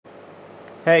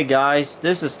Hey guys,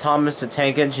 this is Thomas the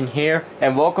Tank Engine here,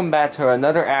 and welcome back to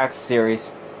another Act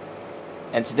series.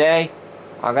 And today,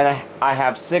 I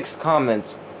have 6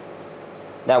 comments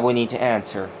that we need to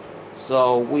answer.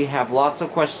 So we have lots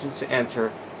of questions to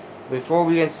answer. Before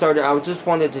we get started, I just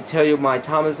wanted to tell you my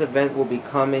Thomas event will be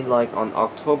coming like on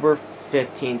October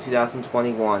 15,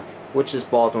 2021, which is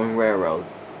Baldwin Railroad.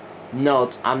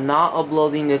 Note, I'm not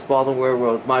uploading this Baldwin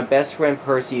Railroad. My best friend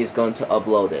Percy is going to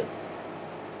upload it.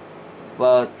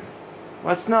 But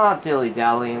let's not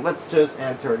dilly-dally, let's just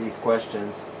answer these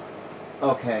questions.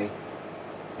 Okay,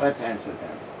 let's answer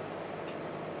them.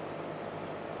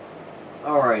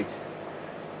 Alright,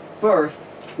 first,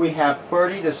 we have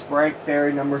Birdie the Sprite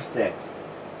Fairy number 6.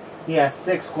 He has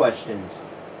 6 questions.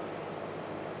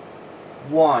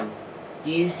 1.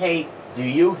 Do you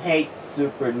hate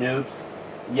Super Noobs?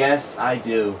 Yes, I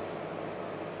do.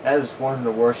 That is one of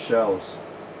the worst shows.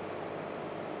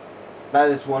 That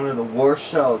is one of the worst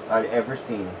shows I've ever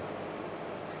seen.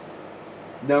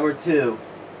 Number 2,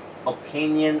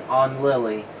 opinion on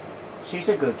Lily. She's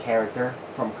a good character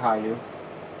from Caillou.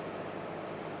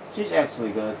 She's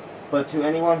actually good, but to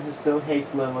anyone who still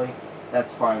hates Lily,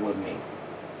 that's fine with me.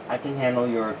 I can handle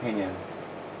your opinion.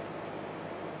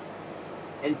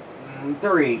 And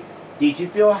 3, did you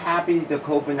feel happy the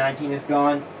COVID-19 is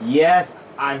gone? Yes,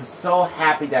 I'm so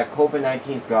happy that COVID-19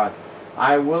 is gone.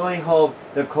 I really hope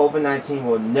the COVID-19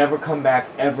 will never come back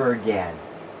ever again.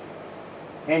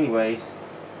 Anyways,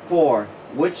 4.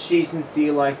 Which seasons do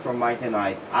you like from Mike and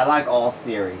Ike? I like all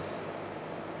series.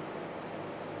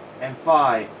 And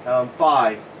 5.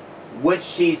 Which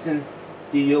seasons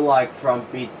do you like from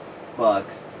Beat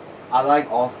Bugs? I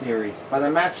like all series, but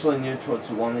I'm actually neutral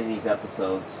to one of these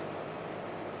episodes.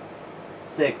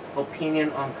 6.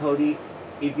 Opinion on Cody.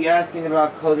 If you're asking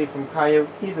about Cody from Caillou,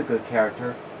 he's a good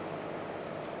character.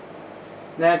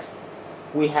 Next,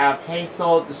 we have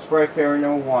Hazel the Sprite Fairy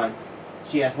number 1.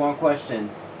 She has one question.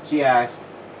 She asked,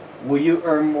 will you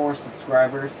earn more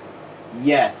subscribers?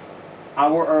 Yes, I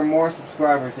will earn more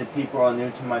subscribers if people are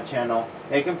new to my channel.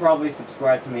 They can probably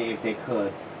subscribe to me if they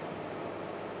could.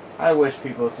 I wish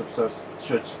people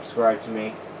should subscribe to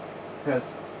me,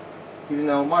 because even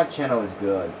though my channel is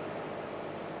good.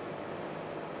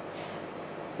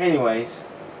 Anyways,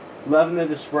 11 of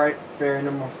the Sprite Fairy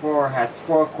number 4 has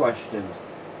 4 questions.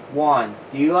 1.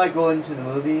 Do you like going to the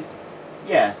movies?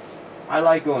 Yes, I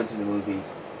like going to the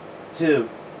movies. 2.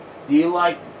 Do you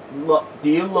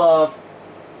love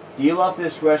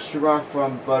this restaurant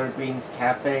from Butterbean's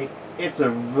Cafe? It's a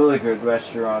really good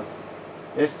restaurant.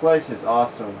 This place is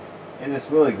awesome, and it's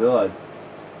really good.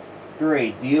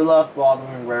 3. Do you love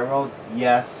Baldwin Railroad?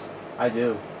 Yes, I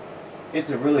do. It's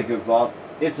a really good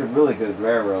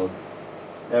railroad.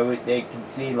 They can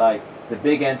see like the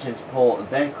big entrance pull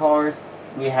event cars.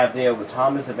 We have the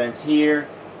Thomas events here,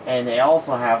 and they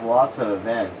also have lots of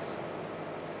events,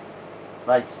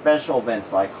 like special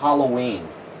events like Halloween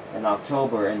in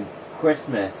October, and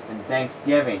Christmas and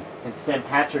Thanksgiving and St.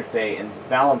 Patrick's Day and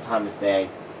Valentine's Day,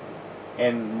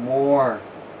 and more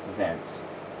events.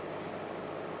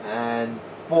 And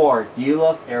 4, do you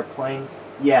love airplanes?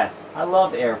 Yes, I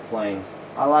love airplanes.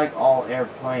 I like all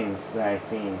airplanes that I've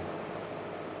seen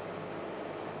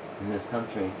in this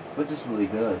country, which is really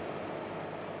good.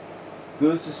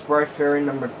 Goose the Sprite Fairy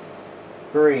number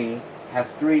 3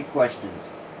 has 3 questions.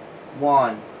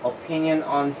 1. Opinion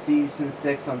on season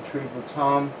 6 on True for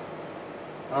Tom.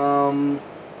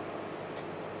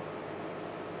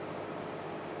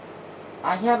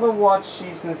 I haven't watched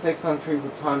season 6 on True for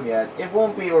Tom yet. It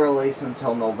won't be released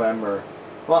until November,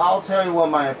 but I'll tell you what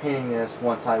my opinion is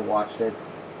once I watched it.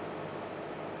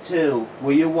 2.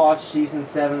 Will you watch season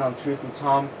 7 on True for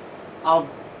Tom? I'll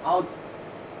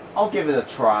give it a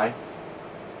try.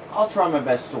 I'll try my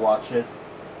best to watch it.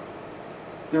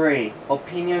 3.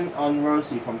 Opinion on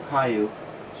Rosie from Caillou.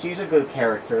 She's a good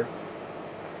character.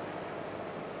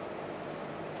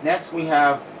 Next we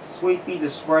have Sweetbee the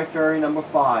Sprite Fairy number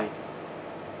 5.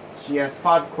 She has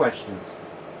 5 questions.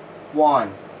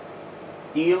 1.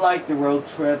 Do you like the road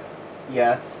trip?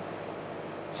 Yes.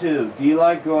 2. Do you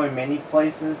like going many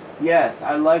places? Yes,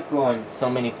 I like going so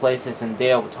many places in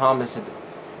Dale Thomas.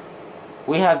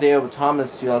 We have Dale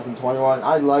Thomas 2021.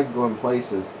 I like going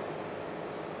places,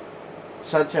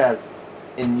 such as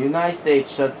in the United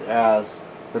States, such as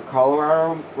the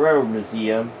Colorado Railroad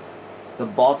Museum, the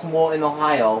Baltimore and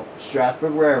Ohio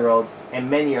Strasburg Railroad, and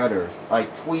many others,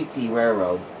 like Tweety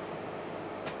Railroad.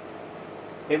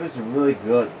 It was a really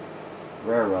good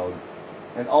railroad,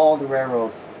 and all the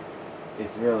railroads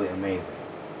is really amazing.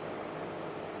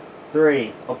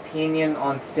 3. Opinion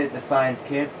on Sid the Science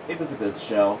Kid. It was a good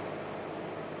show.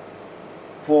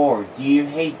 4. Do you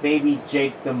hate Baby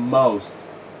Jake the most?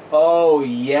 Oh,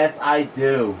 yes I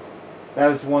do. That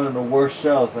was one of the worst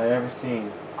shows I've ever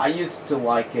seen. I used to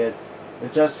like it,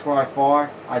 but just by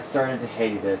far, I started to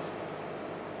hate it.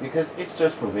 Because it's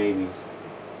just for babies.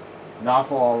 Not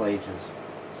for all ages.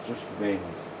 It's just for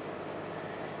babies.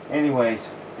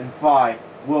 Anyways, in 5.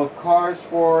 Will Cars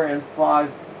 4 and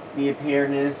 5 be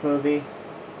appearing in this movie?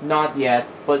 Not yet,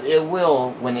 but it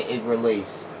will when it's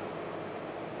released.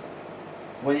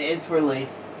 When it's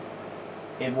released,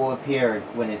 it will appear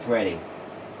when it's ready.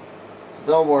 So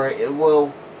don't worry, it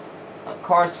will.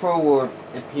 Cars 4 will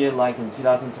appear like in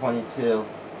 2022,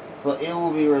 but it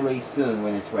will be released soon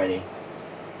when it's ready.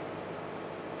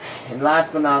 And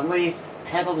last but not least,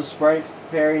 Petal the Sprite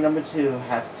Fairy number 2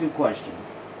 has 2 questions.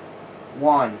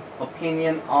 1.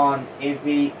 Opinion on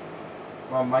Ivy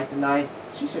from Mike the Knight.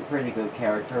 She's a pretty good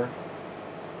character.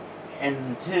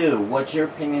 And 2. What's your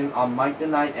opinion on Mike the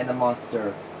Knight and the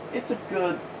Monster? It's a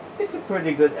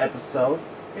pretty good episode.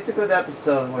 It's a good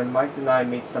episode when Mike the Knight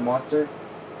meets the Monster.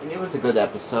 And it was a good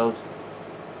episode.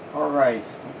 Alright,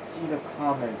 let's see the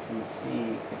comments and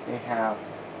see if they have.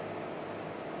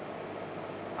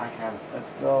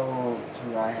 Let's go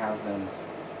to I haven't.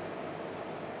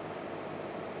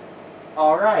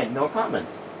 Alright, no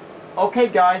comments. Okay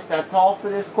guys, that's all for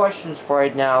this questions for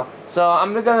right now. So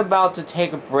I'm about to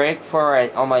take a break for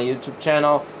it on my YouTube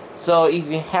channel. So if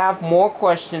you have more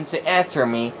questions to answer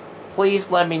me,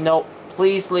 please let me know.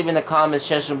 Please leave in the comment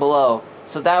section below.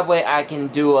 So that way I can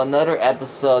do another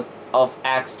episode of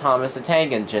Ask Thomas the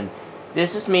Tank Engine.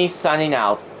 This is me signing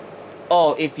out.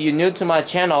 Oh, if you're new to my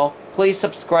channel, please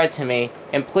subscribe to me.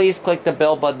 And please click the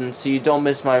bell button so you don't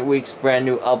miss my week's brand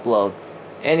new upload.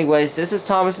 Anyways, this is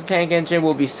Thomas the Tank Engine.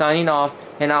 We'll be signing off.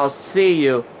 And I'll see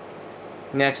you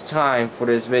next time for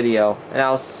this video.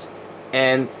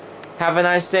 And have a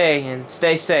nice day and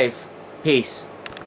stay safe. Peace.